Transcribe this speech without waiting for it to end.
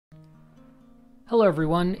Hello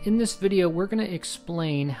everyone, in this video we're going to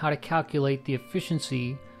explain how to calculate the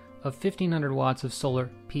efficiency of 1500 watts of solar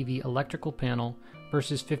PV electrical panel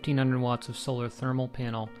versus 1500 watts of solar thermal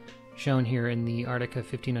panel shown here in the Arctica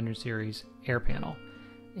 1500 series air panel.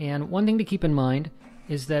 And one thing to keep in mind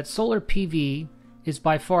is that solar PV is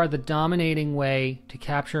by far the dominating way to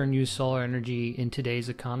capture and use solar energy in today's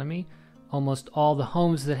economy. Almost all the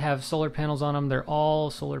homes that have solar panels on them, they're all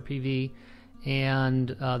solar PV. And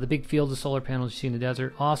the big fields of solar panels you see in the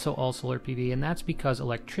desert, also all solar PV, and that's because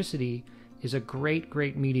electricity is a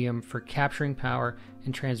great medium for capturing power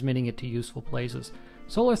and transmitting it to useful places.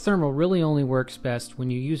 Solar thermal really only works best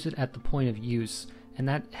when you use it at the point of use, and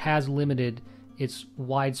that has limited its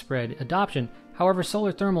widespread adoption. However,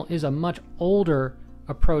 solar thermal is a much older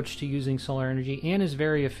approach to using solar energy and is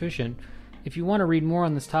very efficient. If you want to read more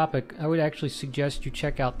on this topic, I would actually suggest you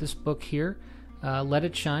check out this book here, Let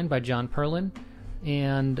It Shine by John Perlin,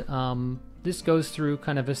 and this goes through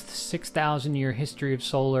kind of a 6,000 year history of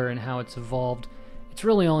solar and how it's evolved. It's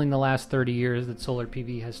really only in the last 30 years that solar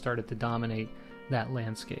PV has started to dominate that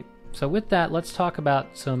landscape. So with that, let's talk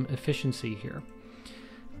about some efficiency here.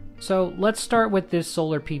 So let's start with this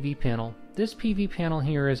solar PV panel. This PV panel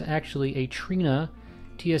here is actually a Trina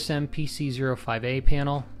TSM PC05A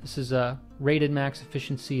panel. This is a rated max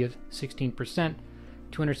efficiency of 16%.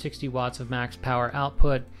 260 watts of max power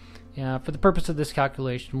output. For the purpose of this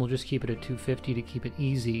calculation, we'll just keep it at 250 to keep it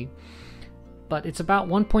easy. But it's about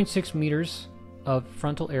 1.6 meters of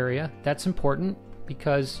frontal area. That's important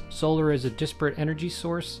because solar is a disparate energy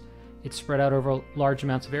source. It's spread out over large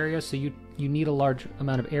amounts of area, so you need a large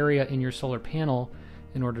amount of area in your solar panel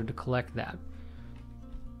in order to collect that.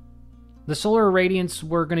 The solar radiance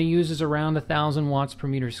we're going to use is around 1,000 watts per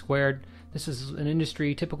meter squared. This is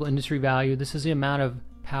an typical industry value. This is the amount of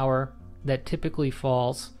power that typically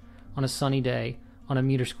falls on a sunny day on a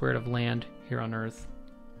meter squared of land here on Earth.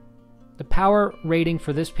 The power rating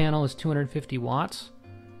for this panel is 250 watts,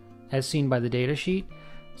 as seen by the data sheet.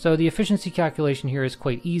 So the efficiency calculation here is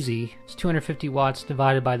quite easy. It's 250 watts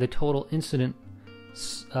divided by the total incident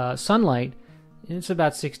sunlight, and it's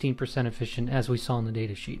about 16% efficient, as we saw in the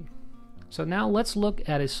data sheet. So now let's look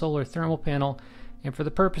at a solar thermal panel. And for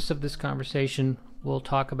the purpose of this conversation, we'll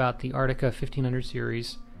talk about the Arctica 1500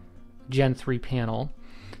 series Gen 3 panel.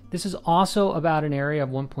 This is also about an area of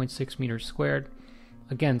 1.6 meters squared.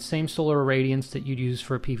 Again, same solar irradiance that you'd use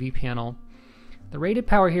for a PV panel. The rated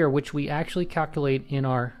power here, which we actually calculate in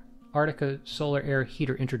our Arctica solar air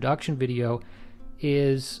heater introduction video,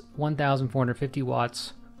 is 1,450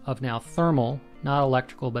 watts of now thermal, not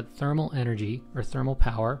electrical, but thermal energy or thermal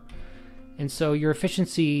power. And so your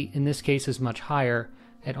efficiency in this case is much higher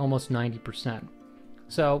at almost 90%.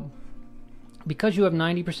 So because you have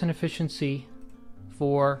 90% efficiency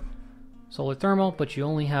for solar thermal, but you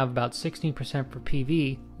only have about 16% for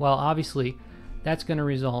PV, well, obviously that's going to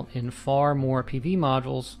result in far more PV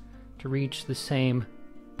modules to reach the same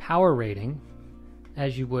power rating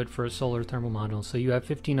as you would for a solar thermal module. So you have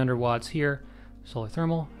 1,500 watts here, solar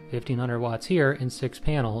thermal, 1,500 watts here in 6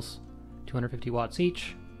 panels, 250 watts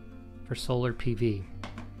each for solar PV.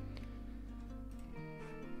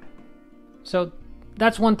 So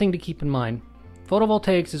that's one thing to keep in mind.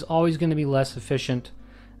 Photovoltaics is always going to be less efficient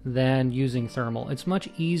than using thermal. It's much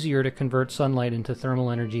easier to convert sunlight into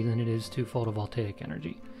thermal energy than it is to photovoltaic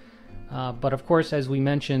energy. But of course, as we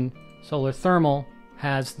mentioned, solar thermal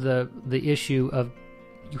has the issue of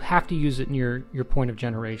you have to use it in your point of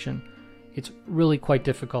generation. It's really quite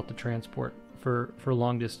difficult to transport for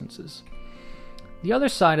long distances. The other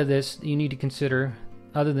side of this you need to consider,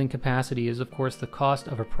 other than capacity, is of course the cost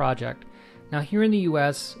of a project. Now here in the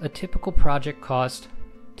US, a typical project cost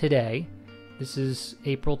today, this is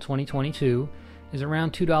April 2022, is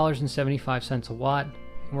around $2.75 a watt,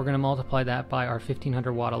 and we're going to multiply that by our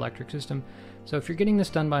 1,500 watt electric system. So if you're getting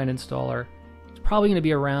this done by an installer, it's probably going to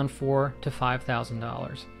be around $4,000 to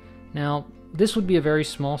 $5,000. Now this would be a very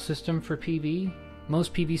small system for PV.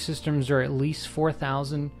 Most PV systems are at least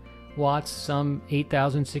 4,000 watts, some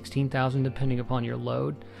 8,000, 16,000 depending upon your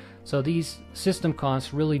load. So these system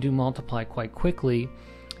costs really do multiply quite quickly,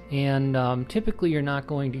 and typically you're not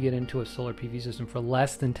going to get into a solar PV system for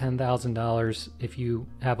less than $10,000 if you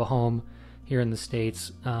have a home here in the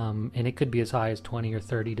States, and it could be as high as 20 or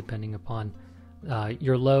 30 depending upon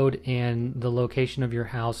your load and the location of your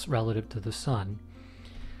house relative to the sun.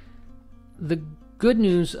 The good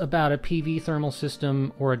news about a PV thermal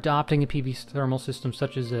system, or adopting a PV thermal system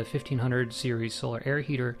such as a 1500 series solar air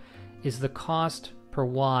heater, is the cost per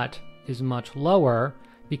watt is much lower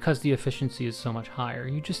because the efficiency is so much higher.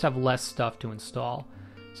 You just have less stuff to install.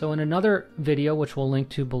 So in another video, which we'll link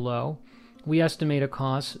to below, we estimate a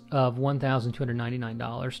cost of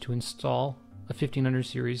 $1,299 to install a 1500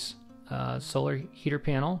 series solar heater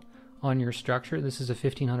panel on your structure. This is a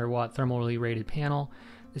 1500 watt thermally rated panel.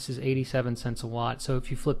 This is 87 cents a watt. So if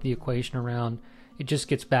you flip the equation around, it just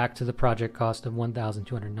gets back to the project cost of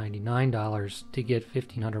 $1,299 to get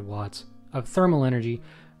 1500 watts of thermal energy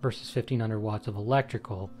versus 1500 watts of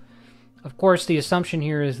electrical. Of course, the assumption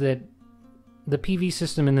here is that the PV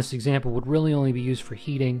system in this example would really only be used for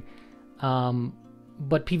heating,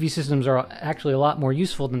 but PV systems are actually a lot more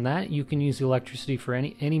useful than that. You can use the electricity for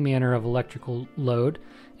any manner of electrical load,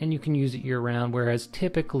 and you can use it year-round, whereas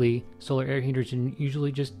typically solar air heaters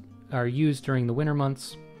usually just are used during the winter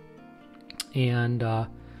months and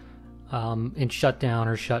shut down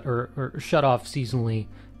or shut off seasonally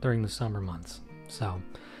during the summer months.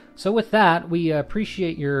 So with that, we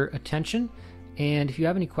appreciate your attention, and if you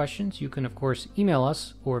have any questions, you can of course email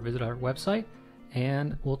us or visit our website,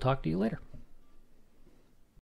 and we'll talk to you later.